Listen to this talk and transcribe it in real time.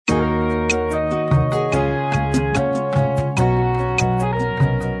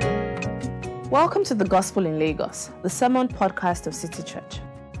Welcome to the Gospel in Lagos, the sermon podcast of City Church.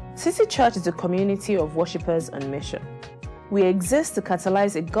 City Church is a community of worshippers on mission. We exist to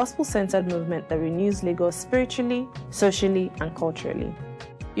catalyze a gospel-centered movement that renews Lagos spiritually, socially, and culturally.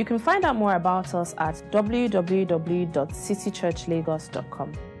 You can find out more about us at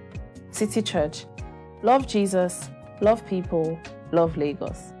www.citychurchlagos.com. City Church. Love Jesus, love people, love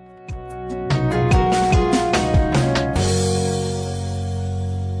Lagos.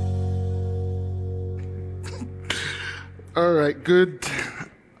 All right, good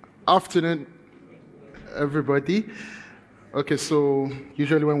afternoon, everybody. Okay, so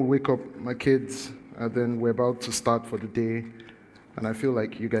usually when we wake up, my kids, then we're about to start for the day, and I feel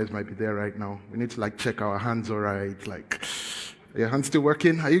like you guys might be there right now. We need to check our hands all right, are your hands still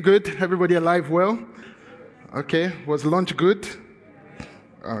working? Are you good? Everybody alive well? Okay, was lunch good?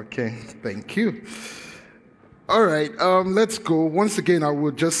 Okay, thank you. All right, let's go. Once again, I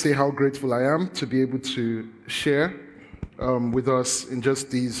would just say how grateful I am to be able to share with us in just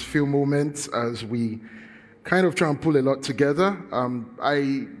these few moments as we kind of try and pull a lot together.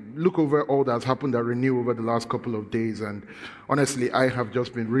 I look over all that's happened at Renew over the last couple of days, and honestly, I have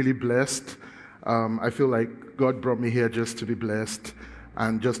just been really blessed. I feel like God brought me here just to be blessed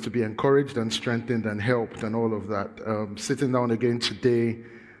and just to be encouraged and strengthened and helped and all of that. Sitting down again today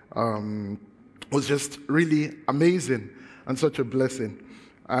was just really amazing and such a blessing.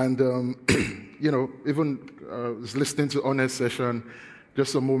 And, even was listening to Honest session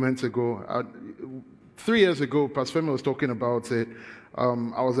just a moment ago. 3 years ago, Pastor Femi was talking about it.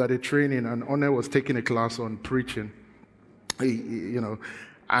 I was at a training and Honest was taking a class on preaching, and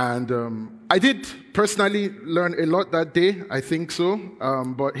I did personally learn a lot that day, I think so.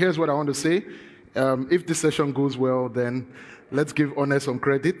 But here's what I want to say. If this session goes well, then let's give Honest some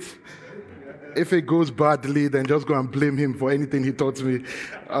credit. If it goes badly, then just go and blame him for anything he taught me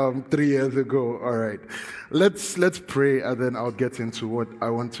 3 years ago. All right. Let's pray, and then I'll get into what I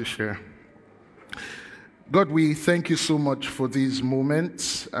want to share. God, we thank you so much for these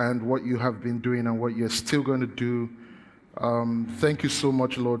moments and what you have been doing and what you're still going to do. Thank you so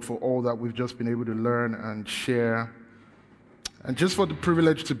much, Lord, for all that we've just been able to learn and share, and just for the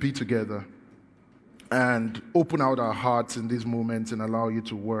privilege to be together and open out our hearts in these moments and allow you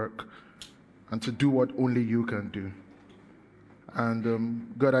to work and to do what only you can do. And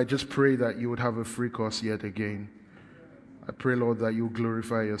God, I just pray that you would have a free course yet again. I pray, Lord, that you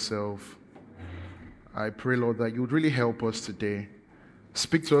glorify yourself. I pray, Lord, that you would really help us today.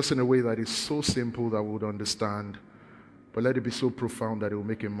 Speak to us in a way that is so simple that we would understand, but let it be so profound that it will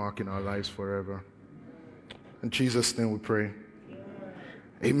make a mark in our lives forever. In Jesus' name we pray.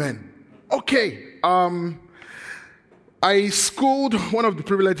 Amen. Okay. I schooled, one of the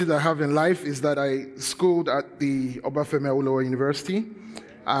privileges I have in life is that I schooled at the Obafemi Awolowo University.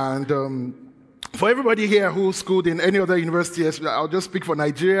 And for everybody here who schooled in any other university, I'll just speak for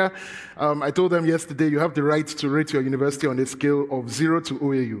Nigeria. I told them yesterday, you have the right to rate your university on a scale of 0 to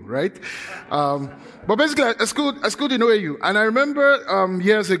OAU, right? But basically, I schooled in OAU. And I remember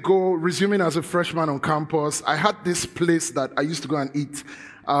years ago, resuming as a freshman on campus, I had this place that I used to go and eat.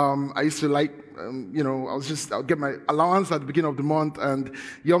 I used to I'll get my allowance at the beginning of the month, and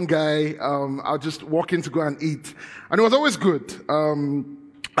young guy, I'll just walk in to go and eat. And it was always good.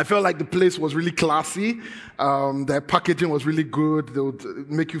 I felt like the place was really classy. Their packaging was really good. They would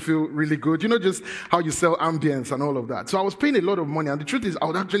make you feel really good. Just how you sell ambience and all of that. So I was paying a lot of money, and the truth is I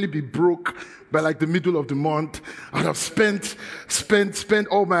would actually be broke by the middle of the month. I'd have spent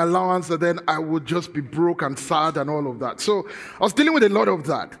all my allowance, and then I would just be broke and sad and all of that. So I was dealing with a lot of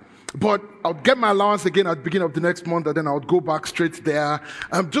that. But I would get my allowance again at the beginning of the next month, and then I would go back straight there.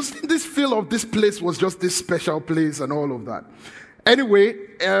 Just in this feel of this place was just this special place and all of that. Anyway,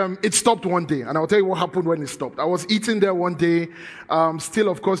 it stopped one day, and I'll tell you what happened when it stopped. I was eating there one day, still,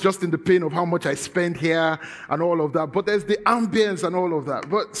 of course, just in the pain of how much I spent here and all of that. But there's the ambience and all of that.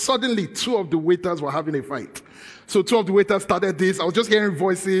 But suddenly, two of the waiters were having a fight. So two of the waiters started this. I was just hearing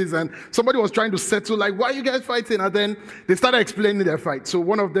voices, and somebody was trying to settle, why are you guys fighting? And then they started explaining their fight. So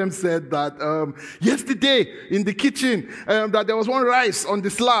one of them said that yesterday in the kitchen, that there was one rice on the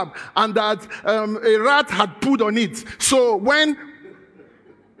slab, and that a rat had pooed on it. So when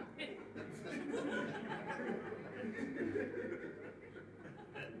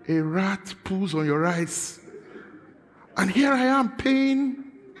a rat poos on your rice, and here I am paying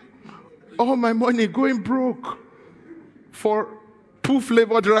all my money, going broke for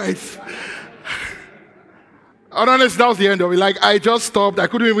poo-flavored rice. And honestly, that was the end of it. Like, I just stopped. I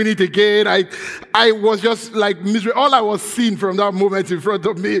couldn't even eat again. I was just like miserable. All I was seeing from that moment in front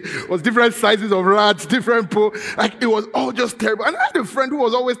of me was different sizes of rats, different like, it was all just terrible. And I had a friend who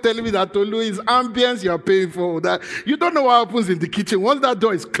was always telling me that, Tolu, is ambience you're paying for. That you don't know what happens in the kitchen. Once that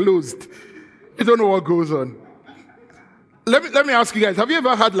door is closed, you don't know what goes on. Let me ask you guys, have you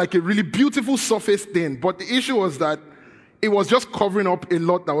ever had like a really beautiful surface thing, but the issue was that it was just covering up a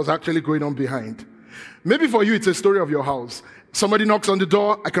lot that was actually going on behind? Maybe for you, it's a story of your house. Somebody knocks on the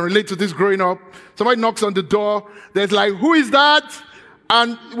door. I can relate to this growing up. Somebody knocks on the door. There's like, who is that?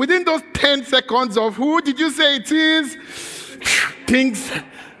 And within those 10 seconds of who did you say it is, things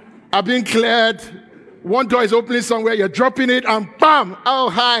are being cleared. One door is opening somewhere. You're dropping it and bam!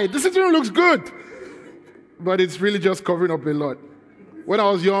 Oh, hi. This situation looks good. But it's really just covering up a lot. When I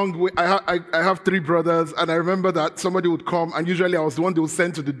was young, I have 3 brothers, and I remember that somebody would come, and usually I was the one they would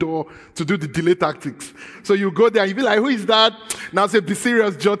send to the door to do the delay tactics. So you go there, and you be like, who is that? Now say, be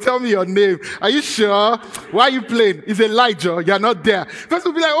serious, Joe, tell me your name. Are you sure? Why are you playing? It's a lie, Joe, you're not there. First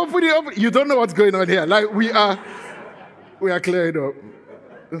will be like, open it. You don't know what's going on here. Like, we are clearing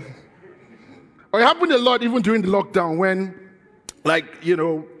up. Or it happened a lot even during the lockdown when, like,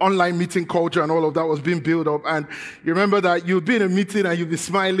 online meeting culture and all of that was being built up. And you remember that you'd be in a meeting and you'd be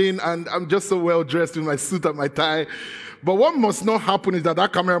smiling, and I'm just so well dressed with my suit and my tie. But what must not happen is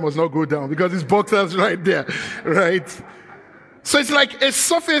that camera must not go down because it's boxers right there, right? So it's like a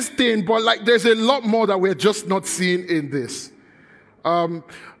surface thing, but like there's a lot more that we're just not seeing in this. I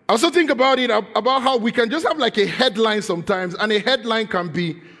also think about it, about how we can just have like a headline sometimes, and a headline can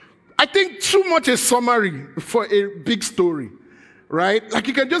be, I think, too much a summary for a big story. Right? Like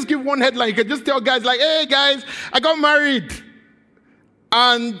you can just give one headline. You can just tell guys like, hey guys, I got married.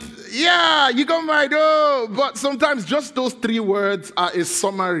 And yeah, you got married. Oh, but sometimes just those 3 words are a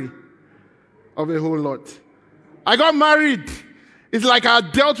summary of a whole lot. I got married. It's like I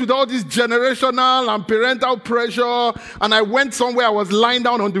dealt with all this generational and parental pressure, and I went somewhere, I was lying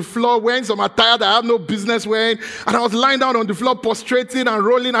down on the floor wearing some attire that I have no business wearing, and I was lying down on the floor prostrating and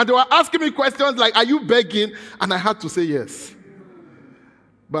rolling, and they were asking me questions like, are you begging? And I had to say yes.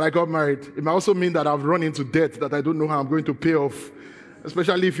 But I got married. It might also mean that I've run into debt that I don't know how I'm going to pay off,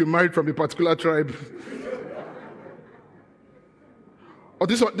 especially if you're married from a particular tribe. Or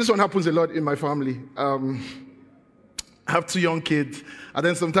this one happens a lot in my family. I have 2 young kids, and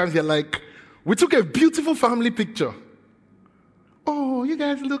then sometimes they're like, we took a beautiful family picture. Oh, you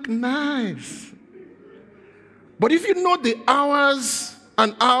guys look nice. But if you know the hours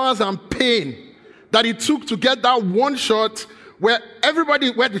and hours and pain that it took to get that one shot where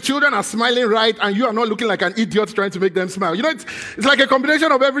the children are smiling right and you are not looking like an idiot trying to make them smile. It's like a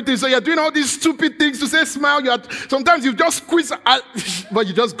combination of everything. So you're doing all these stupid things to say smile. Sometimes you just squeeze, but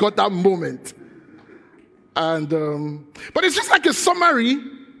you just got that moment. And but it's just like a summary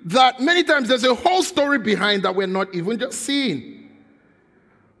that many times there's a whole story behind that we're not even just seeing.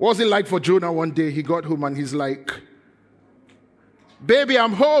 What was it like for Jonah one day? He got home and he's like, baby,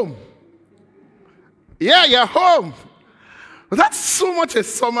 I'm home. Yeah, you're home. But that's so much a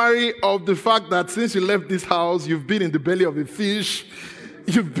summary of the fact that since you left this house, you've been in the belly of a fish,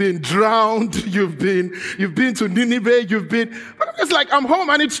 you've been drowned, you've been to Nineveh, but I'm just like, I'm home,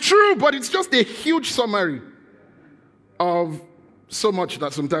 and it's true, but it's just a huge summary of so much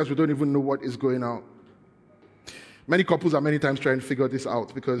that sometimes we don't even know what is going on. Many couples are many times trying to figure this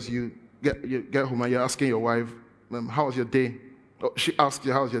out because you get home and you're asking your wife, how was your day? Oh, she asks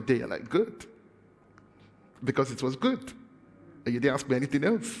you, how was your day? You're like, good. Because it was good. And you didn't ask me anything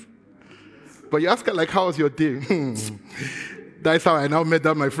else. But you ask her, like, how was your day? That's how I now met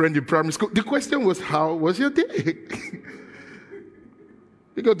that my friend in primary school. The question was, how was your day?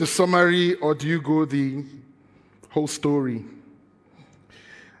 You go the summary, or do you go the whole story?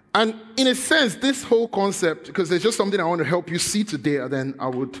 And in a sense, this whole concept, because there's just something I want to help you see today, and then I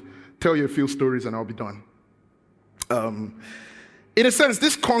would tell you a few stories and I'll be done. In a sense,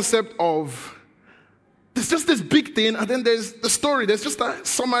 this concept of there's just this big thing, and then there's the story. There's just a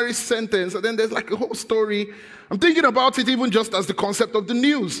summary sentence, and then there's like a whole story. I'm thinking about it even just as the concept of the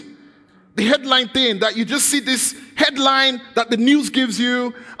news. The headline thing, that you just see this headline that the news gives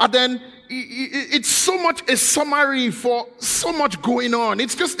you, and then it's so much a summary for so much going on.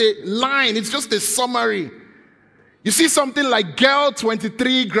 It's just a line. It's just a summary. You see something like girl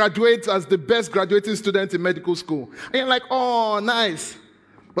 23 graduates as the best graduating student in medical school. And you're like, oh, nice.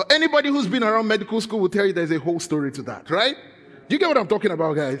 But anybody who's been around medical school will tell you there's a whole story to that, right? You get what I'm talking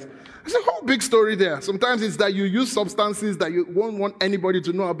about, guys? There's a whole big story there. Sometimes it's that you use substances that you won't want anybody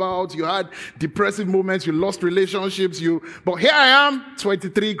to know about. You had depressive moments. You lost relationships. But here I am,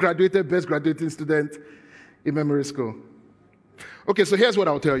 23, graduated, best graduating student in memory school? Okay, so here's what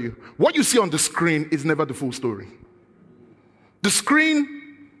I'll tell you. What you see on the screen is never the full story. The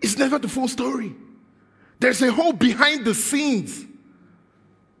screen is never the full story. There's a whole behind the scenes.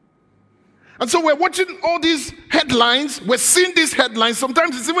 And so we're watching all these headlines. We're seeing these headlines.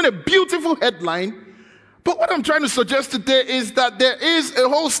 Sometimes it's even a beautiful headline. But what I'm trying to suggest today is that there is a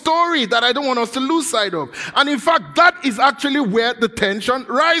whole story that I don't want us to lose sight of. And in fact, that is actually where the tension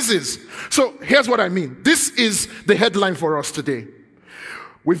rises. So here's what I mean. This is the headline for us today.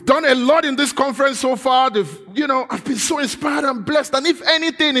 We've done a lot in this conference so far. I've been so inspired and blessed. And if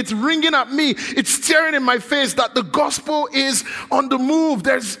anything, it's ringing at me. It's staring in my face that the gospel is on the move.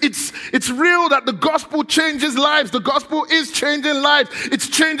 It's real that the gospel changes lives. The gospel is changing lives. It's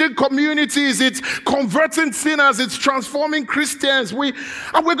changing communities. It's converting sinners. It's transforming Christians. We're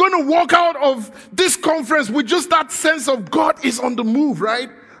going to walk out of this conference with just that sense of God is on the move, right?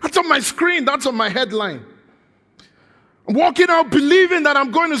 That's on my screen. That's on my headline. Walking out believing that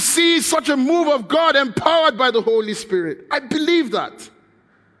I'm going to see such a move of God empowered by the Holy Spirit. I believe that.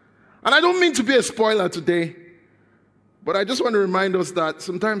 And I don't mean to be a spoiler today, but I just want to remind us that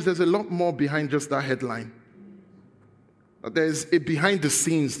sometimes there's a lot more behind just that headline. That there's a behind the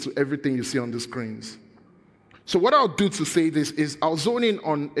scenes to everything you see on the screens. So what I'll do to say this is I'll zone in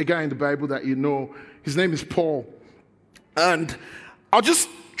on a guy in the Bible that you know. His name is Paul. And I'll just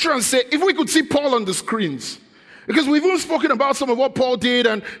try and say, if we could see Paul on the screens, because we've even spoken about some of what Paul did,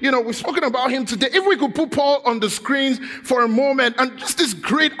 and we've spoken about him today. If we could put Paul on the screens for a moment, and just this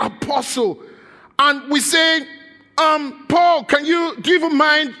great apostle, and we say, Paul, do you even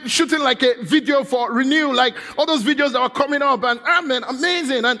mind shooting like a video for Renew, like all those videos that are coming up, and man,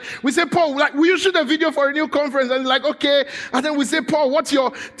 amazing. And we say, Paul, like, will you shoot a video for Renew conference? And like, okay. And then we say, Paul, what's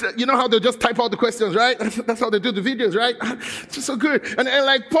your, you know how they just type out the questions, right? That's how they do the videos, right? It's just so good. And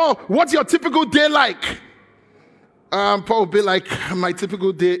like, Paul, what's your typical day like? Paul will be like, my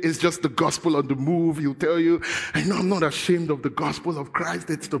typical day is just the gospel on the move. He'll tell you, I know I'm not ashamed of the gospel of Christ.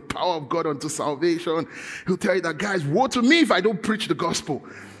 It's the power of God unto salvation. He'll tell you that, guys, woe to me if I don't preach the gospel.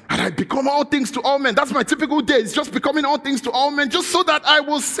 And I become all things to all men. That's my typical day. It's just becoming all things to all men, just so that I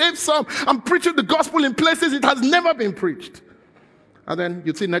will save some. I'm preaching the gospel in places it has never been preached. And then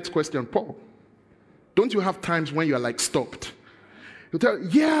you'd say, next question, Paul, don't you have times when you're like stopped? He'll tell you,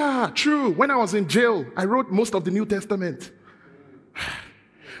 yeah, true. When I was in jail, I wrote most of the New Testament.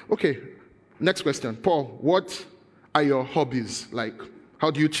 Okay, next question. Paul, what are your hobbies? Like,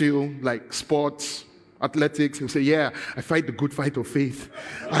 how do you chill? Like sports, athletics? He'll say, yeah, I fight the good fight of faith.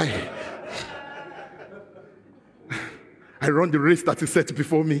 I run the race that is set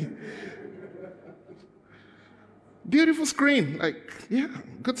before me. Beautiful screen. Like, yeah,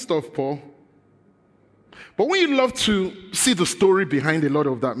 good stuff, Paul. But wouldn't you love to see the story behind a lot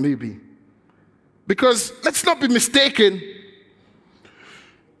of that, maybe? Because let's not be mistaken.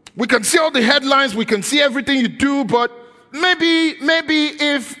 We can see all the headlines, we can see everything you do, but maybe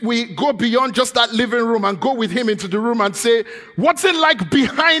if we go beyond just that living room and go with him into the room and say, what's it like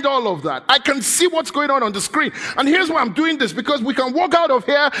behind all of that? I can see what's going on the screen. And here's why I'm doing this, because we can walk out of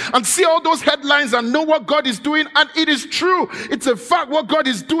here and see all those headlines and know what God is doing. And it is true. It's a fact what God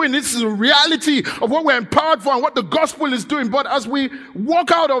is doing. This is a reality of what we're empowered for and what the gospel is doing. But as we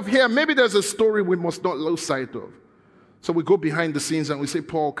walk out of here, maybe there's a story we must not lose sight of. So we go behind the scenes and we say,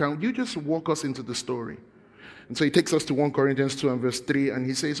 Paul, can you just walk us into the story? And so he takes us to 1 Corinthians 2 and verse 3, and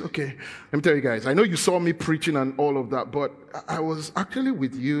he says, okay, let me tell you guys, I know you saw me preaching and all of that, but I was actually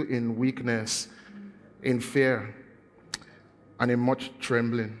with you in weakness, in fear, and in much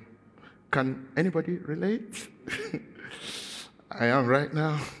trembling. Can anybody relate? I am right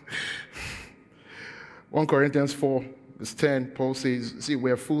now. 1 Corinthians 4, verse 10, Paul says, see,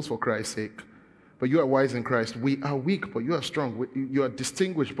 we are fools for Christ's sake, but you are wise in Christ. We are weak, but you are strong. You are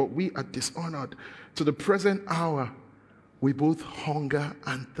distinguished, but we are dishonored. To the present hour, we both hunger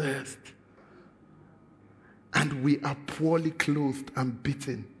and thirst. And we are poorly clothed and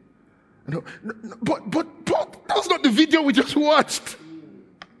beaten. No, but that was not the video we just watched.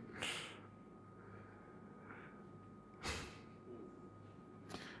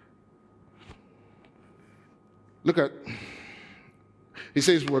 Look at, he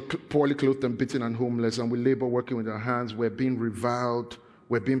says we're poorly clothed and beaten and homeless, and we labor working with our hands. We're being reviled.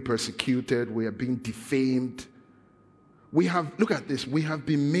 We're being persecuted. We are being defamed. Look at this. We have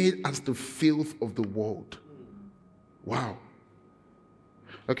been made as the filth of the world. Wow.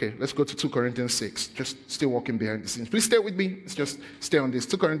 Okay, let's go to 2 Corinthians 6. Just still walking behind the scenes. Please stay with me. Let's just stay on this.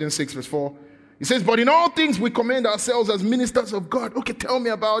 2 Corinthians 6 verse 4. He says, but in all things we commend ourselves as ministers of God. Okay, tell me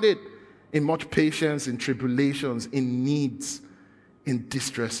about it. In much patience, in tribulations, in needs, in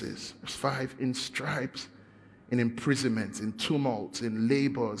distresses. Verse 5, in stripes, in imprisonments, in tumults, in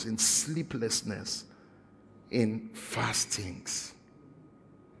labors, in sleeplessness, in fastings.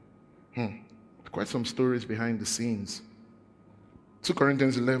 Quite some stories behind the scenes. 2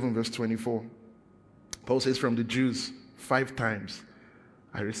 Corinthians 11 verse 24. Paul says, from the Jews, 5 times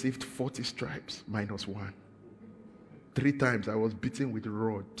I received 40 stripes minus 1. 3 times I was beaten with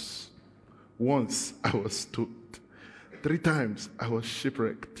rods. Once I was stoned. 3 times I was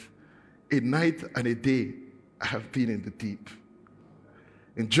shipwrecked. A night and a day I have been in the deep.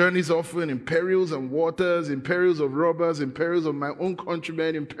 In journeys often, in perils and waters, in perils of robbers, in perils of my own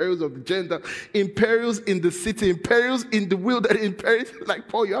countrymen, in perils of the Gentiles, in perils in the city, in perils in the wilderness, in perils, like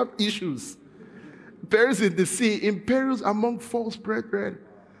Paul, you have issues. Perils in the sea, in perils among false brethren,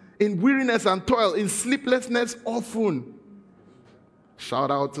 in weariness and toil, in sleeplessness often.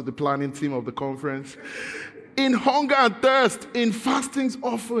 Shout out to the planning team of the conference. In hunger and thirst, in fastings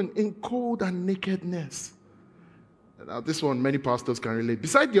often, in cold and nakedness. Now, this one, many pastors can relate.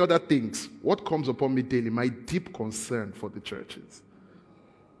 Beside the other things, what comes upon me daily, my deep concern for the churches.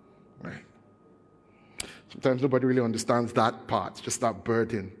 Right? Sometimes nobody really understands that part, just that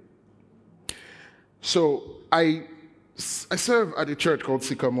burden. So, I serve at a church called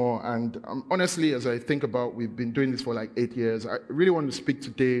Sycamore, and honestly, as I think about, we've been doing this for like 8 years, I really want to speak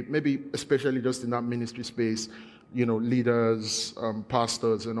today, maybe especially just in that ministry space, leaders,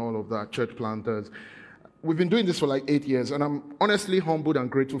 pastors, and all of that, church planters. We've been doing this for like 8 years, and I'm honestly humbled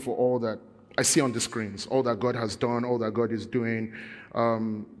and grateful for all that I see on the screens, all that God has done, all that God is doing,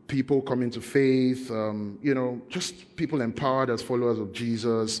 people coming to faith, just people empowered as followers of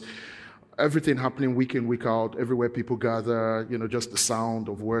Jesus, everything happening week in, week out, everywhere people gather, just the sound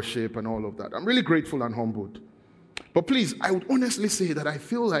of worship and all of that. I'm really grateful and humbled. But please, I would honestly say that I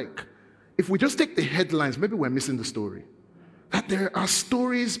feel like if we just take the headlines, maybe we're missing the story. That there are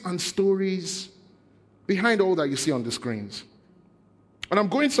stories and stories behind all that you see on the screens. And I'm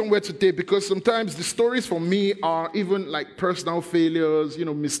going somewhere today because sometimes the stories for me are even like personal failures,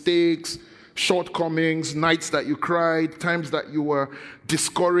 mistakes, shortcomings, nights that you cried, times that you were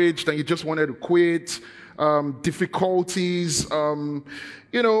discouraged and you just wanted to quit, difficulties.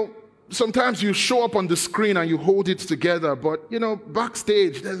 Sometimes you show up on the screen and you hold it together, but,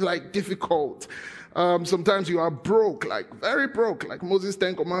 backstage, there's like difficult. Sometimes you are broke, like very broke, like Moses'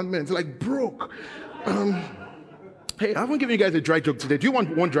 10 Commandments, like broke. Hey, I haven't given you guys a dry joke today. Do you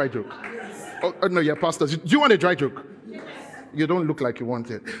want one dry joke? Yes. Oh, no, you're pastors. Do you want a dry joke? Yes. You don't look like you want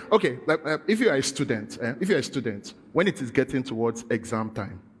it. Okay, if you are a student, when it is getting towards exam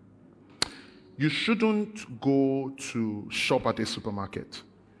time, you shouldn't go to shop at a supermarket.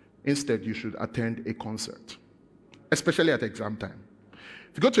 Instead, you should attend a concert, especially at exam time.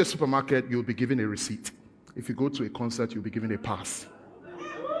 If you go to a supermarket, you'll be given a receipt. If you go to a concert, you'll be given a pass.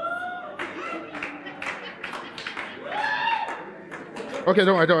 Okay,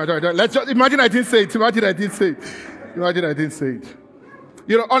 don't. Let's just imagine I didn't say it.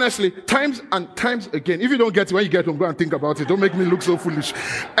 Honestly, times and times again, if you don't get it when you get home, go and think about it. Don't make me look so foolish.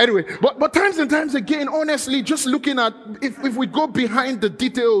 Anyway, but times and times again, honestly, just looking at, if we go behind the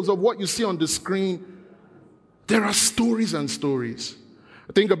details of what you see on the screen, there are stories and stories.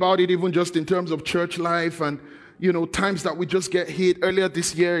 Think about it even just in terms of church life and, times that we just get hit. Earlier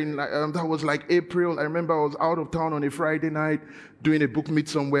this year, that was like April, I remember I was out of town on a Friday night doing a book meet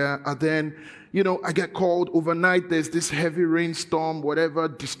somewhere, and then, I get called overnight, there's this heavy rainstorm, whatever,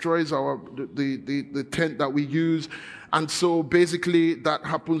 destroys the tent that we use. And so basically that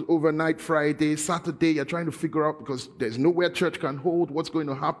happens overnight Friday. Saturday, you're trying to figure out, because there's nowhere church can hold, what's going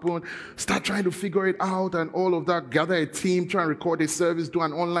to happen. Start trying to figure it out and all of that. Gather a team, try and record a service, do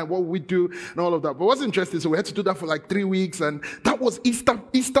an online, what we do, and all of that. But what's interesting, so we had to do that for like 3 weeks, and that was Easter.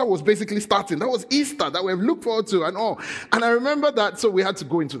 Easter was basically starting. That was Easter that we've looked forward to and all. And I remember that, so we had to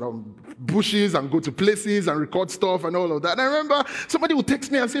go into the bushes and go to places and record stuff and all of that. And I remember somebody would text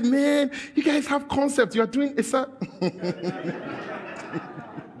me and say, man, you guys have concepts. You are doing a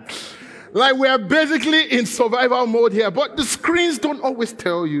like we're basically in survival mode here, but the screens don't always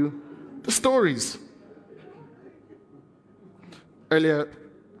tell you the stories. Earlier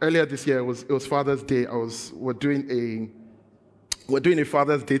this year, it was Father's Day. We're doing a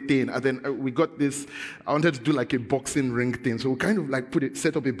Father's Day thing, and then we got this. I wanted to do like a boxing ring thing, so we kind of like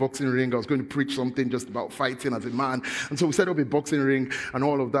set up a boxing ring. I was going to preach something just about fighting as a man, and so we set up a boxing ring and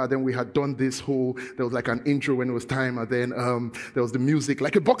all of that. Then we had done this whole. There was like an intro when it was time, and then there was the music.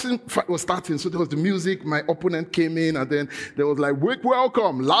 Like a boxing fight was starting, so there was the music. My opponent came in, and then there was like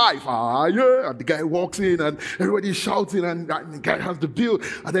welcome live, yeah. And the guy walks in, and everybody's shouting, and the guy has the bill,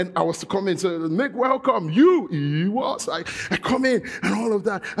 and then I was to come in, so make welcome you. He was. I come in. going and all of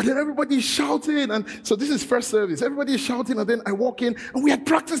that. And then everybody's shouting. And so this is first service. Everybody's shouting. And then I walk in and we had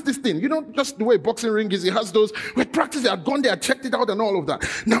practiced this thing. You know, just the way boxing ring is, it has those. We had practiced it. I'd gone there, checked it out and all of that.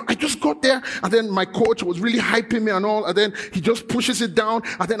 Now I just got there and then my coach was really hyping me and all. And then he just pushes it down.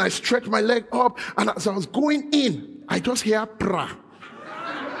 And then I stretch my leg up. And as I was going in, I just hear pra.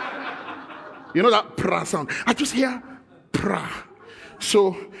 You know that pra sound? I just hear pra.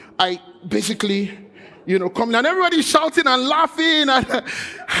 So I basically, come in and everybody's shouting and laughing.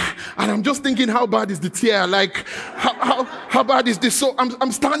 And I'm just thinking, how bad is the tear? Like, how bad is this? So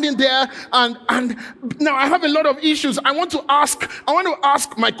I'm standing there and now I have a lot of issues. I want to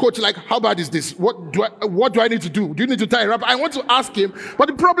ask my coach, like, how bad is this? What do I need to do? Do you need to tie it up? I want to ask him. But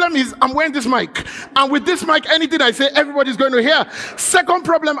the problem is I'm wearing this mic. And with this mic, anything I say, everybody's going to hear. Second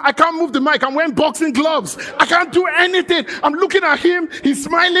problem, I can't move the mic. I'm wearing boxing gloves. I can't do anything. I'm looking at him. He's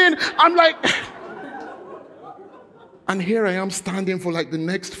smiling. I'm like... And here I am standing for like the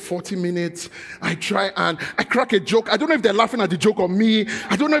next 40 minutes. I try and I crack a joke. I don't know if they're laughing at the joke or me.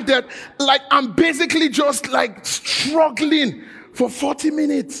 I don't know if they're like, I'm basically just like struggling for 40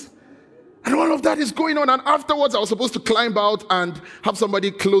 minutes. And all of that is going on. And afterwards, I was supposed to climb out and have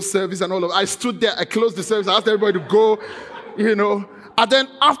somebody close service and all of that. I stood there. I closed the service. I asked everybody to go, And then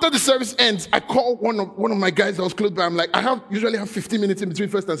after the service ends, I called one of my guys that was close by. I'm like, usually have 15 minutes in between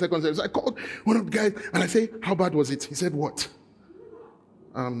first and second service. I called one of the guys and I say, how bad was it? He said, what?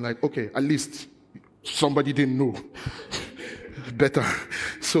 I'm like, okay, at least somebody didn't know. Better.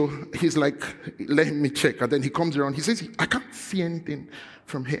 So he's like, let me check. And then he comes around. He says, I can't see anything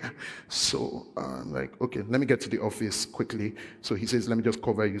from here. So I'm like, okay, let me get to the office quickly. So he says, let me just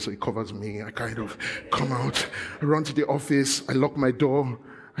cover you. So he covers me. I kind of come out, I run to the office. I lock my door.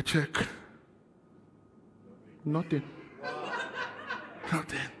 I check. Nothing.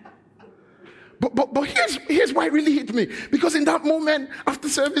 Nothing. But here's why it really hit me. Because in that moment, after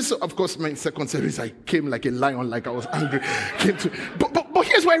service, of course, my second service, I came like a lion, like I was angry. But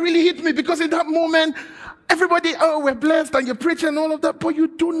here's why it really hit me. Because in that moment, everybody, we're blessed and you're preaching and all of that. But you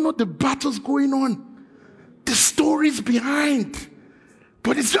don't know the battles going on. The stories behind.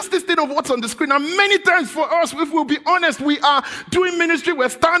 But it's just this thing of what's on the screen. And many times for us, if we'll be honest, we are doing ministry, we're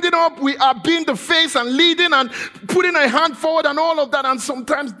standing up, we are being the face and leading and putting a hand forward and all of that. And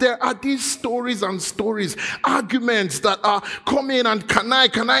sometimes there are these stories, arguments that are coming and can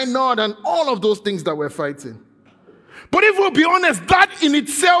I not, and all of those things that we're fighting. But if we'll be honest, that in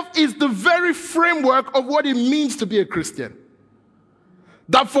itself is the very framework of what it means to be a Christian.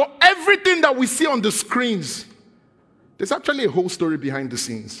 That for everything that we see on the screens, there's actually a whole story behind the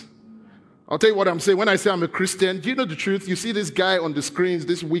scenes. I'll tell you what I'm saying. When I say I'm a Christian, do you know the truth? You see this guy on the screens,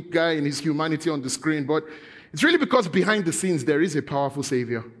 this weak guy in his humanity on the screen, but it's really because behind the scenes there is a powerful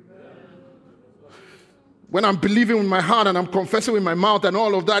Savior. When I'm believing with my heart and I'm confessing with my mouth and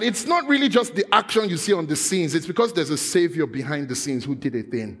all of that, it's not really just the action you see on the scenes. It's because there's a Savior behind the scenes who did a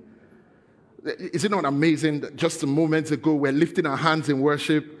thing. Is it not amazing that just a moment ago we're lifting our hands in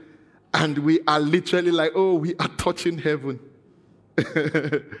worship and we are literally like, we are touching heaven.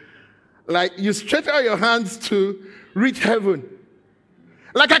 Like you stretch out your hands to reach heaven.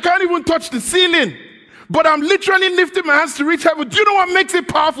 Like I can't even touch the ceiling, but I'm literally lifting my hands to reach heaven. Do you know what makes it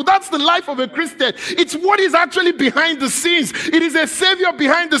powerful? That's the life of a Christian. It's what is actually behind the scenes. It is a Savior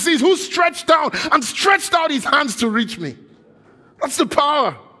behind the scenes who stretched down and stretched out his hands to reach me. That's the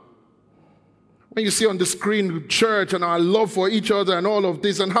power. When you see on the screen church and our love for each other and all of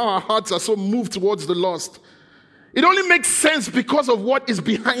this and how our hearts are so moved towards the lost, it only makes sense because of what is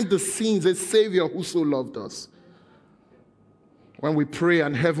behind the scenes, a Savior who so loved us. When we pray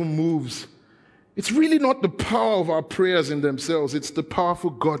and heaven moves, it's really not the power of our prayers in themselves, it's the powerful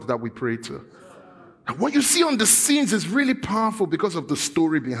God that we pray to. And what you see on the scenes is really powerful because of the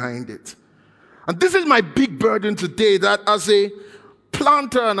story behind it. And this is my big burden today, that as a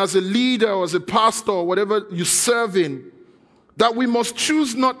planter and as a leader or as a pastor or whatever you serve in, that we must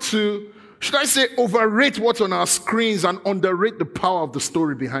choose not to, should I say, overrate what's on our screens and underrate the power of the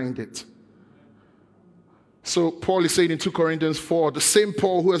story behind it. So Paul is saying in 2 Corinthians 4, the same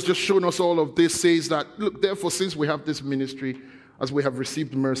Paul who has just shown us all of this says that, look, therefore, since we have this ministry, as we have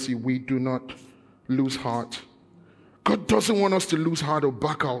received mercy, we do not lose heart. God doesn't want us to lose heart or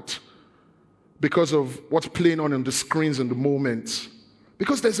back out because of what's playing on the screens in the moment.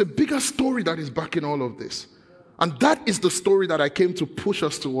 Because there's a bigger story that is backing all of this. And that is the story that I came to push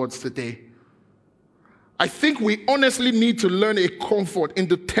us towards today. I think we honestly need to learn a comfort in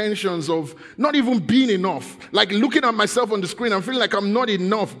the tensions of not even being enough. Like looking at myself on the screen and feeling like I'm not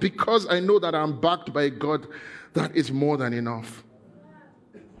enough because I know that I'm backed by a God that is more than enough.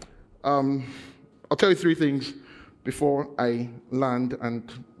 I'll tell you three things. before I land,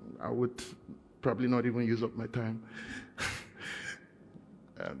 and I would probably not even use up my time.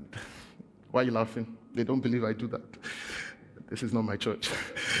 And why are you laughing? They don't believe I do that. This is not my church.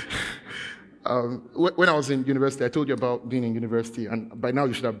 When I was in university, I told you about being in university, and by now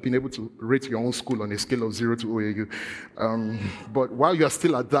you should have been able to rate your own school on a scale of 0 to OAU. But while you're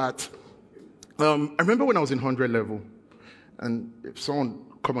still at that, I remember when I was in 100 level, and if someone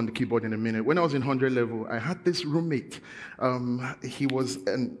come on the keyboard in a minute, when I was in 100 level, I had this roommate. He was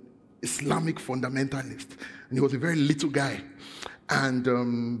an Islamic fundamentalist, and he was a very little guy, and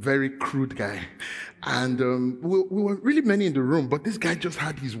very crude guy. And we were really many in the room, but this guy just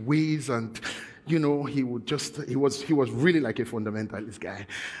had his ways, and he was really like a fundamentalist guy.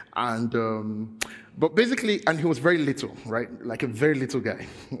 And but basically, and he was very little, right? Like a very little guy,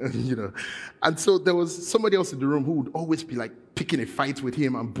 And so there was somebody else in the room who would always be like picking a fight with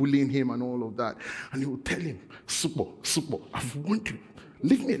him and bullying him and all of that. And he would tell him, Super, I've warned you.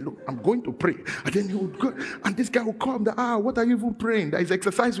 Leave me alone. I'm going to pray. And then he would go, and this guy would come. What are you even praying? That is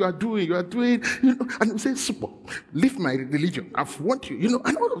exercise you are doing. And he would say, Super, leave my religion. I've warned you,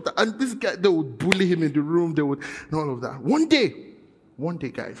 and all of that. And this guy, they would bully him in the room. And all of that. One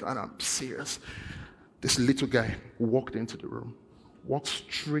day, guys, and I'm serious, this little guy walked into the room, walked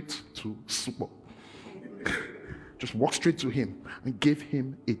straight to Super, just walked straight to him and gave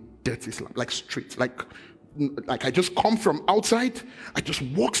him a dirty slap, like straight, like I just come from outside, I just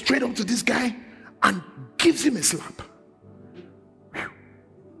walk straight up to this guy and gives him a slap.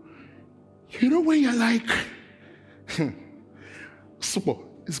 When you're like, Super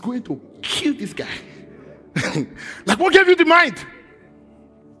is going to kill this guy. Like, what gave you the mind?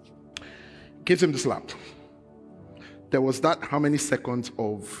 Gives him the slap. There was that how many seconds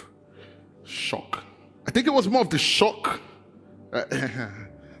of shock? I think it was more of the shock.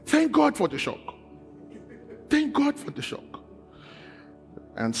 Thank God for the shock. Thank God for the shock.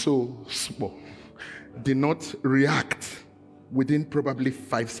 And so, Super did not react within probably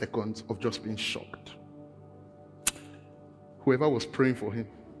 5 seconds of just being shocked. Whoever was praying for him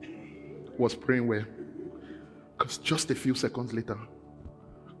was praying well. Because just a few seconds later,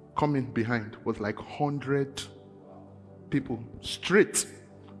 coming behind was like 100 people straight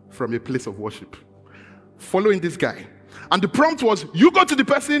from a place of worship, following this guy. And the prompt was, you go to the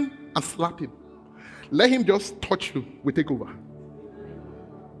person and slap him. Let him just touch you, we take over.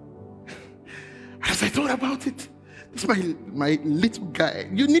 As I thought about it, this is my little guy.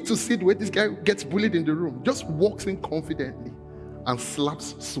 You need to see the way this guy gets bullied in the room. Just walks in confidently and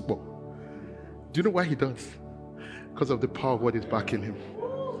slaps Super. Do you know why he does? Because of the power of what is backing him.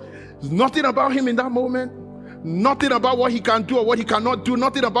 There's nothing about him in that moment. Nothing about what he can do or what he cannot do.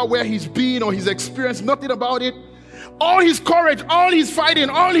 Nothing about where he's been or his experience. Nothing about it. All his courage, all his fighting,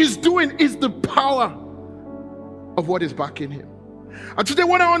 all he's doing is the power of what is backing him. And today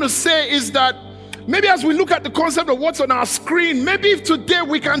what I want to say is that maybe as we look at the concept of what's on our screen, maybe if today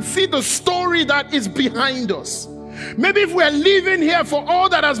we can see the story that is behind us. Maybe if we're living here for all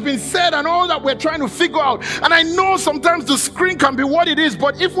that has been said and all that we're trying to figure out, and I know sometimes the screen can be what it is,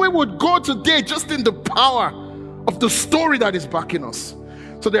 but if we would go today just in the power of the story that is backing us.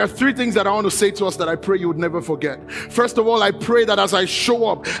 So there are 3 things that I want to say to us that I pray you would never forget. First of all, I pray that as I show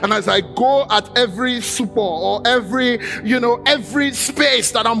up and as I go at every Super or every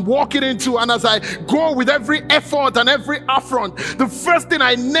space that I'm walking into, and as I go with every effort and every affront, the first thing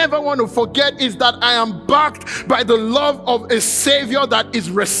I never want to forget is that I am backed by the love of a Savior that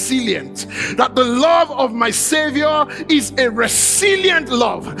is resilient. That the love of my Savior is a resilient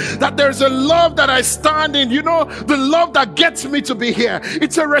love. That there's a love that I stand in, the love that gets me to be here.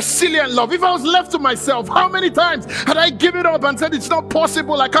 It's a resilient love. If I was left to myself, how many times had I given up and said it's not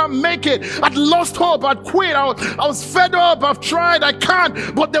possible, I can't make it, I'd lost hope, I'd quit, I was fed up, I've tried, I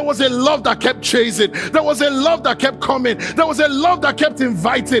can't. But there was a love that kept chasing. There was a love that kept coming. There was a love that kept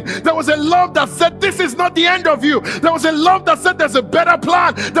inviting. There was a love that said this is not the end of you. There was a love that said there's a better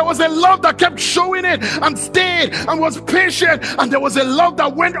plan. There was a love that kept showing it and stayed and was patient. And there was a love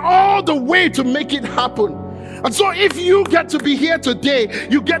that went all the way to make it happen. And so if you get to be here today,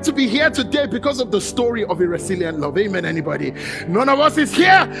 you get to be here today because of the story of a resilient love. Amen, anybody? None of us is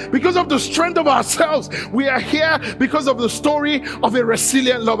here because of the strength of ourselves. We are here because of the story of a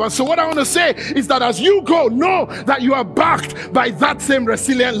resilient love. And so what I want to say is that as you go, know that you are backed by that same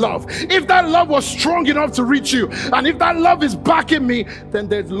resilient love. If that love was strong enough to reach you, and if that love is backing me, then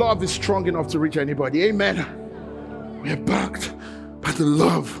that love is strong enough to reach anybody. Amen. We are backed by the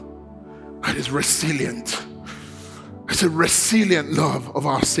love that is resilient. It's a resilient love of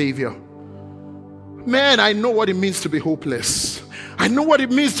our Savior. Man, I know what it means to be hopeless. I know what it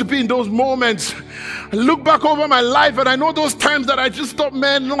means to be in those moments I look back over my life and I know those times that I just thought,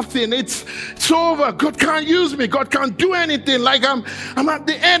 man, nothing. It's over. God can't use me. God can't do anything. Like I'm at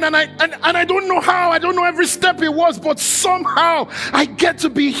the end and I don't know how. I don't know every step it was, but somehow I get to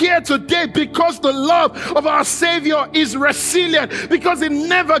be here today because the love of our Savior is resilient, because He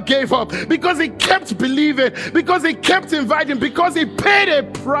never gave up, because He kept believing, because He kept inviting, because He paid a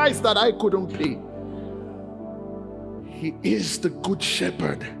price that I couldn't pay. He is the good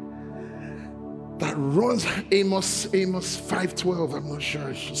shepherd that runs. Amos 5:12, I'm not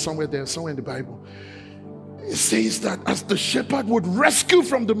sure, somewhere in the Bible. It says that as the shepherd would rescue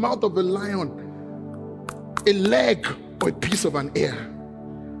from the mouth of a lion a leg or a piece of an ear.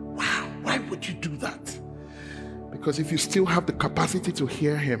 Wow, why would you do that? Because if you still have the capacity to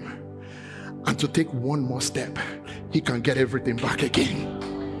hear Him and to take one more step, He can get everything back again.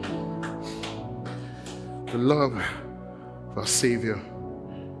 The love of our Savior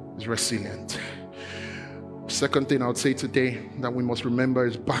is resilient. Second thing I would say today that we must remember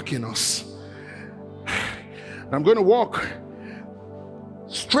is backing us. And I'm going to walk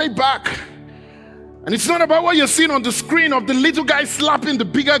straight back. And it's not about what you're seeing on the screen of the little guy slapping the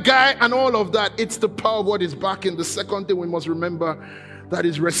bigger guy and all of that. It's the power of what is backing. The second thing we must remember that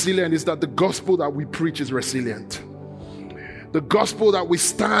is resilient is that the gospel that we preach is resilient. The gospel that we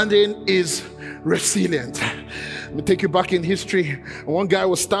stand in is resilient. Let me take you back in history. One guy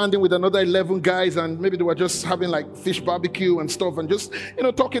was standing with another 11 guys, and maybe they were just having like fish barbecue and stuff, and just,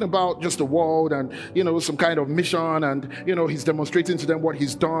 talking about just the world and, some kind of mission, and, he's demonstrating to them what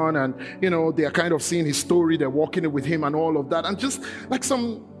he's done, and, they are kind of seeing his story, they're walking it with him and all of that. And just like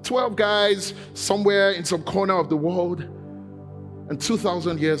some 12 guys somewhere in some corner of the world, and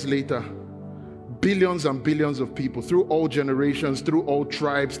 2,000 years later, billions and billions of people through all generations, through all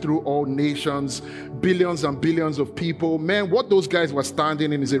tribes, through all nations, billions and billions of people. Man, what those guys were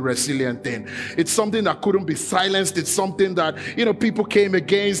standing in is a resilient thing. It's something that couldn't be silenced. It's something that, people came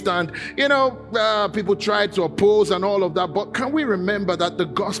against and, people tried to oppose and all of that. But can we remember that the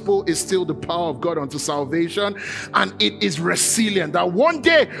gospel is still the power of God unto salvation, and it is resilient, that one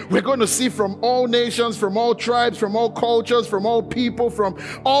day we're going to see from all nations, from all tribes, from all cultures, from all people, from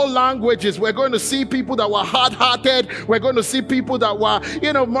all languages, we're going to see people that were hard-hearted. We're going to see people that were,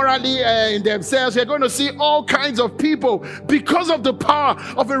 morally in themselves. We're going to see all kinds of people because of the power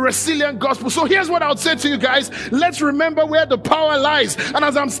of a resilient gospel. So here's what I would say to you guys. Let's remember where the power lies. And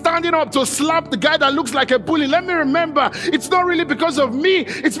as I'm standing up to slap the guy that looks like a bully, let me remember it's not really because of me.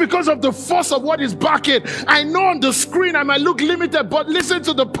 It's because of the force of what is backing. I know on the screen I might look limited, but listen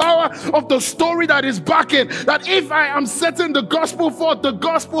to the power of the story that is backing. That if I am setting the gospel forth, the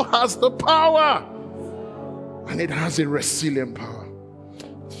gospel has the power. And it has a resilient power.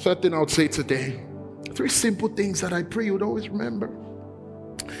 Third thing I would say today, 3 simple things that I pray you would always remember.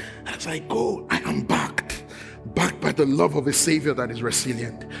 As I go, I am backed by the love of a Savior that is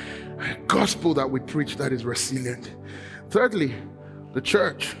resilient, a gospel that we preach that is resilient. Thirdly, the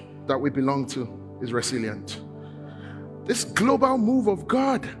church that we belong to is resilient. This global move of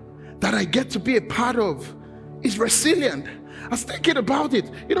God that I get to be a part of is resilient. I was thinking about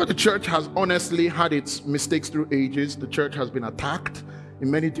it. The church has honestly had its mistakes through ages. The church has been attacked in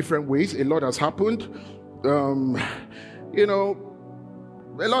many different ways. A lot has happened. A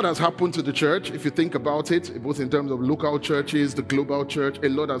lot has happened to the church, if you think about it, both in terms of local churches, the global church. A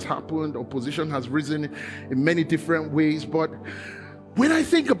lot has happened. Opposition has risen in many different ways. But when I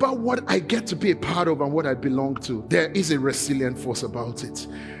think about what I get to be a part of and what I belong to, there is a resilient force about it.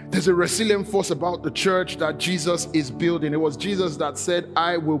 There's a resilient force about the church that Jesus is building. It was Jesus that said,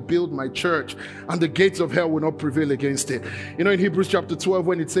 I will build my church and the gates of hell will not prevail against it. In Hebrews chapter 12,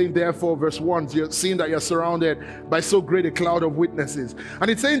 when it's saying, therefore, verse 1, you're seeing that you're surrounded by so great a cloud of witnesses. And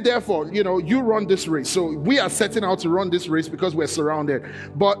it's saying, therefore, you run this race. So we are setting out to run this race because we're surrounded.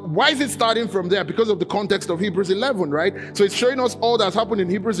 But why is it starting from there? Because of the context of Hebrews 11, right? So it's showing us all that's happened in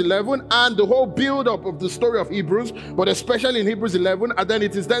Hebrews 11 and the whole build-up of the story of Hebrews, but especially in Hebrews 11. And then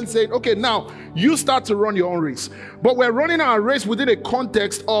it is then saying, okay, now you start to run your own race. But we're running our race within a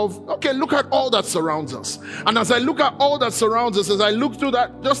context of, okay, look at all that surrounds us. And as I look at all that surrounds us, as I look through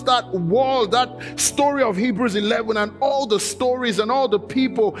that wall, that story of Hebrews 11 and all the stories and all the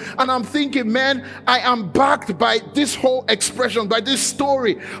people, and I'm thinking, man, I am backed by this whole expression, by this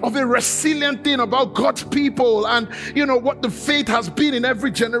story of a resilient thing about God's people and, what the faith has been in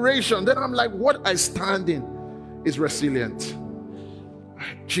every generation. Then I'm like, what I stand in is resilient.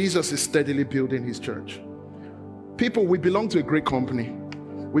 Jesus is steadily building his church. People, we belong to a great company.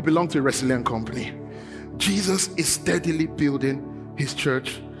 We belong to a resilient company. Jesus is steadily building his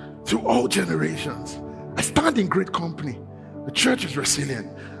church through all generations. I stand in great company. The church is resilient.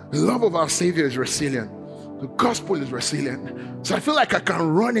 The love of our Savior is resilient. The gospel is resilient. So I feel like I can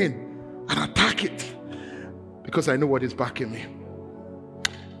run in and attack it because I know what is backing me.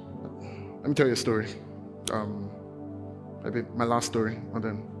 Let me tell you a story. Maybe my last story, and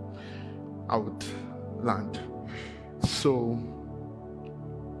then I would land. So,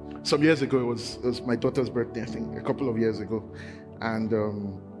 some years ago, it was my daughter's birthday, I think, a couple of years ago. And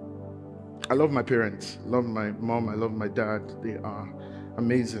I love my parents. I love my mom. I love my dad. They are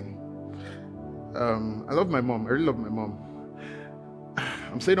amazing. I love my mom. I really love my mom.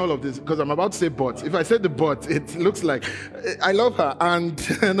 I'm saying all of this because I'm about to say but. If I say the but, it looks like I love her. And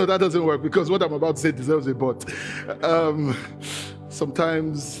no, that doesn't work because what I'm about to say deserves a but.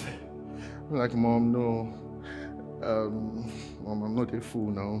 Sometimes I'm like, Mom, no. Mom, I'm not a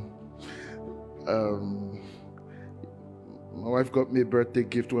fool now. My wife got me a birthday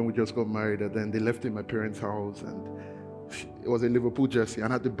gift when we just got married, and then they left it in my parents' house, and it was a Liverpool jersey.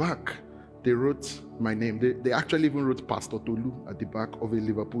 And at the back, they wrote my name. They actually even wrote Pastor Tolu at the back of a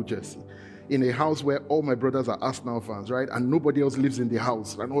Liverpool jersey in a house where all my brothers are Arsenal fans, right? And nobody else lives in the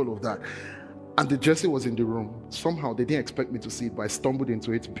house and all of that. And the jersey was in the room. Somehow they didn't expect me to see it, but I stumbled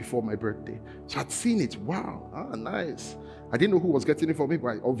into it before my birthday. So I'd seen it. Wow, nice. I didn't know who was getting it for me,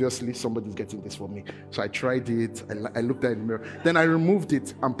 but obviously somebody's getting this for me. So I tried it. I looked at it in the mirror. Then I removed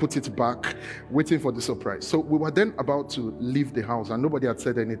it and put it back, waiting for the surprise. So we were then about to leave the house, and nobody had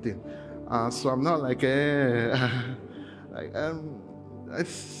said anything. So I'm not like,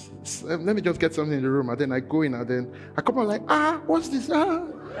 let me just get something in the room. And then I go in, and then I come out like, what's this?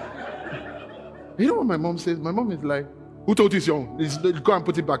 You know what my mom says? My mom is like, who told you it's your own? Go and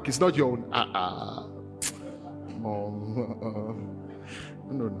put it back. It's not your own. Mom.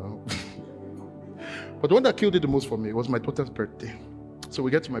 No. But the one that killed it the most for me was my daughter's birthday. So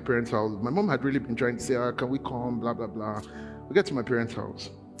we get to my parents' house. My mom had really been trying to say, can we come? Blah, blah, blah. We get to my parents' house.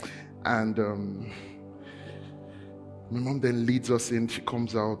 And my mom then leads us in. She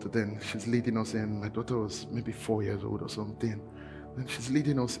comes out. Then she's leading us in. My daughter was maybe 4 years old or something. Then she's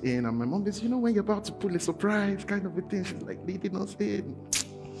leading us in. And my mom is, when you're about to pull a surprise kind of a thing. She's like leading us in.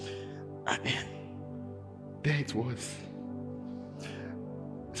 And then there it was.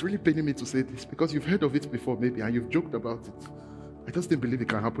 It's really paining me to say this because you've heard of it before maybe and you've joked about it. I just didn't believe it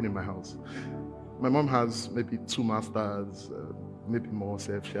can happen in my house. My mom has maybe 2 masters, maybe more.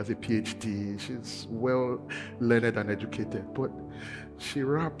 She has a PhD. She's well learned and educated. But she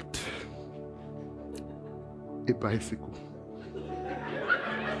wrapped a bicycle.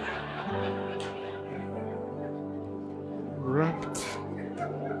 Wrapped.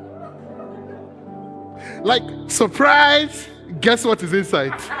 Like, surprise, guess what is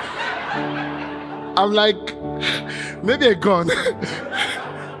inside? I'm like, maybe a gun.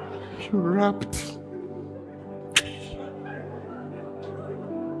 You wrapped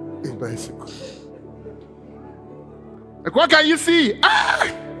a bicycle. Like, what can you see?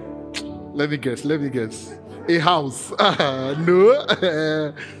 Let me guess. A house.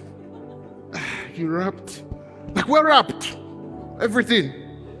 No. You wrapped. Like, we're wrapped. Everything.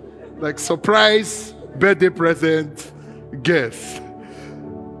 Like, surprise, birthday present, guess.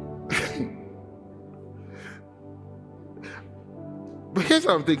 But here's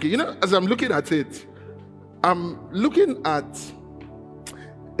what I'm thinking. As I'm looking at it, I'm looking at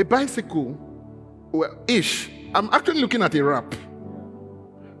a bicycle, ish. I'm actually looking at a wrap.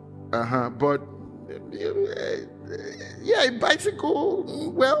 But, yeah, a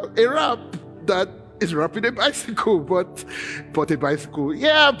bicycle, a wrap that is wrapping a bicycle, but a bicycle.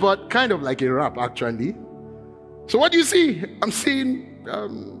 Yeah, but kind of like a wrap, actually. So what do you see? I'm seeing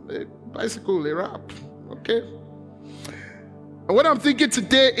a bicycle, a wrap. Okay. And what I'm thinking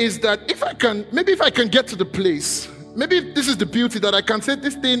today is that if I can get to the place, maybe this is the beauty that I can say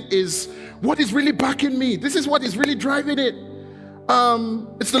this thing is what is really backing me. This is what is really driving it.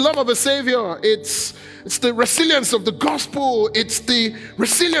 It's the love of a Savior. It's the resilience of the gospel. It's the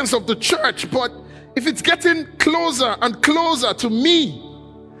resilience of the church. But if it's getting closer and closer to me,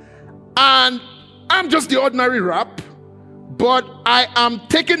 and I'm just the ordinary wrap, but I am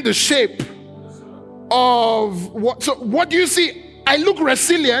taking the shape of what? So what do you see? I look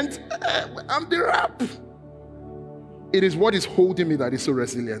resilient. I'm the wrap. It is what is holding me that is so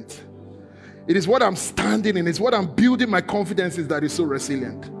resilient. It is what I'm standing in. It's what I'm building my confidence in that is so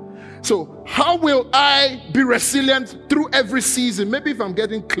resilient. So how will I be resilient through every season? Maybe if I'm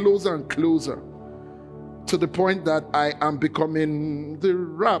getting closer and closer to the point that I am becoming the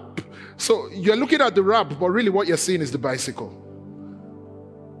wrap. So you're looking at the wrap, but really what you're seeing is the bicycle.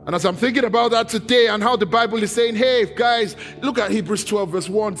 And as I'm thinking about that today and how the Bible is saying, hey, guys, look at Hebrews 12 verse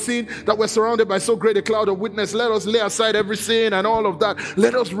 1, seeing that we're surrounded by so great a cloud of witness, let us lay aside every sin and all of that.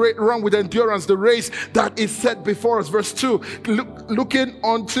 Let us run with endurance the race that is set before us. Verse 2, looking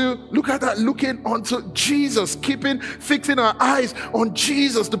onto Jesus, fixing our eyes on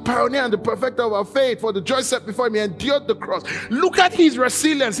Jesus, the pioneer and the perfecter of our faith. For the joy set before him, he endured the cross. Look at his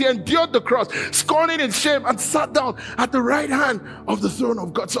resilience. He endured the cross, scorning its shame, and sat down at the right hand of the throne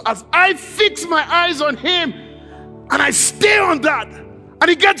of God. So as I fix my eyes on him and I stay on that, and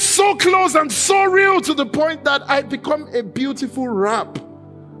it gets so close and so real to the point that I become a beautiful wrap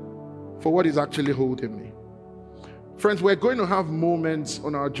for what is actually holding me. Friends, we're going to have moments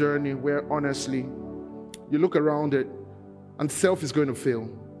on our journey where honestly, you look around it and self is going to fail.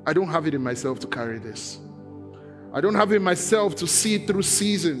 I don't have it in myself to carry this. I don't have it in myself to see it through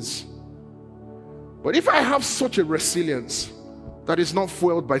seasons. But if I have such a resilience that is not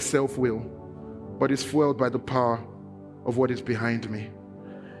fueled by self-will, but is fueled by the power of what is behind me.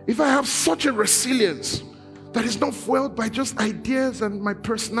 If I have such a resilience that is not fueled by just ideas and my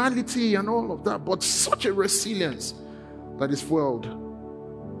personality and all of that, but such a resilience that is fueled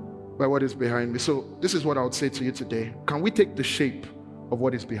by what is behind me. So this is what I would say to you today. Can we take the shape of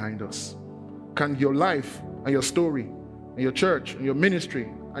what is behind us? Can your life and your story and your church and your ministry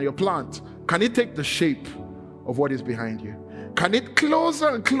and your plant, can it take the shape of what is behind you? Can it closer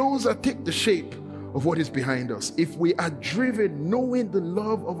and closer take the shape of what is behind us? If we are driven knowing the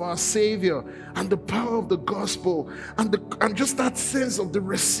love of our Savior and the power of the gospel and just that sense of the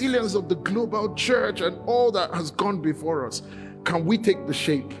resilience of the global church and all that has gone before us, can we take the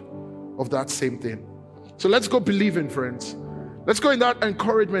shape of that same thing? So let's go believing, friends. Let's go in that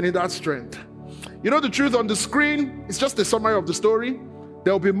encouragement, in that strength. You know, the truth on the screen is just a summary of the story.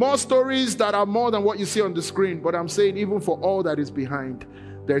 There will be more stories that are more than what you see on the screen. But I'm saying even for all that is behind,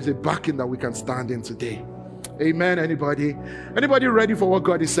 there's a backing that we can stand in today. Amen, anybody? Anybody ready for what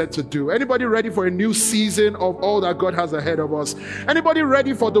God is set to do? Anybody ready for a new season of all that God has ahead of us? Anybody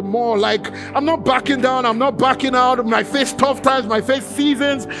ready for the more? Like, I'm not backing down, I'm not backing out. I face tough times, I face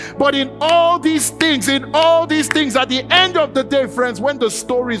seasons. But in all these things, at the end of the day, friends, when the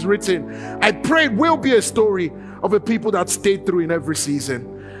story is written, I pray it will be a story of a people that stayed through in every season.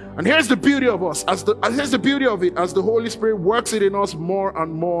 And here's the beauty of us, here's the beauty of it, as the Holy Spirit works it in us more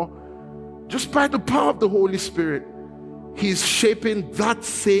and more. Just by the power of the Holy Spirit, He's shaping that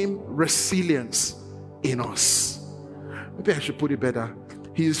same resilience in us. Maybe I should put it better.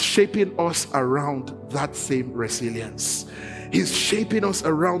 He's shaping us around that same resilience. He's shaping us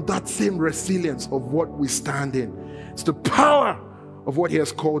around that same resilience of what we stand in. It's the power of what He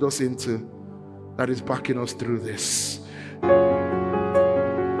has called us into that is backing us through this.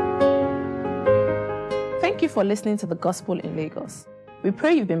 Thank you for listening to the Gospel in Lagos. We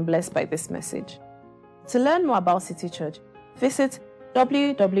pray you've been blessed by this message. To learn more about City Church, visit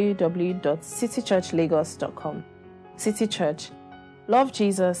www.citychurchlagos.com. City Church. Love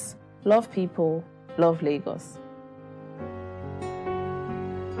Jesus, love people, love Lagos.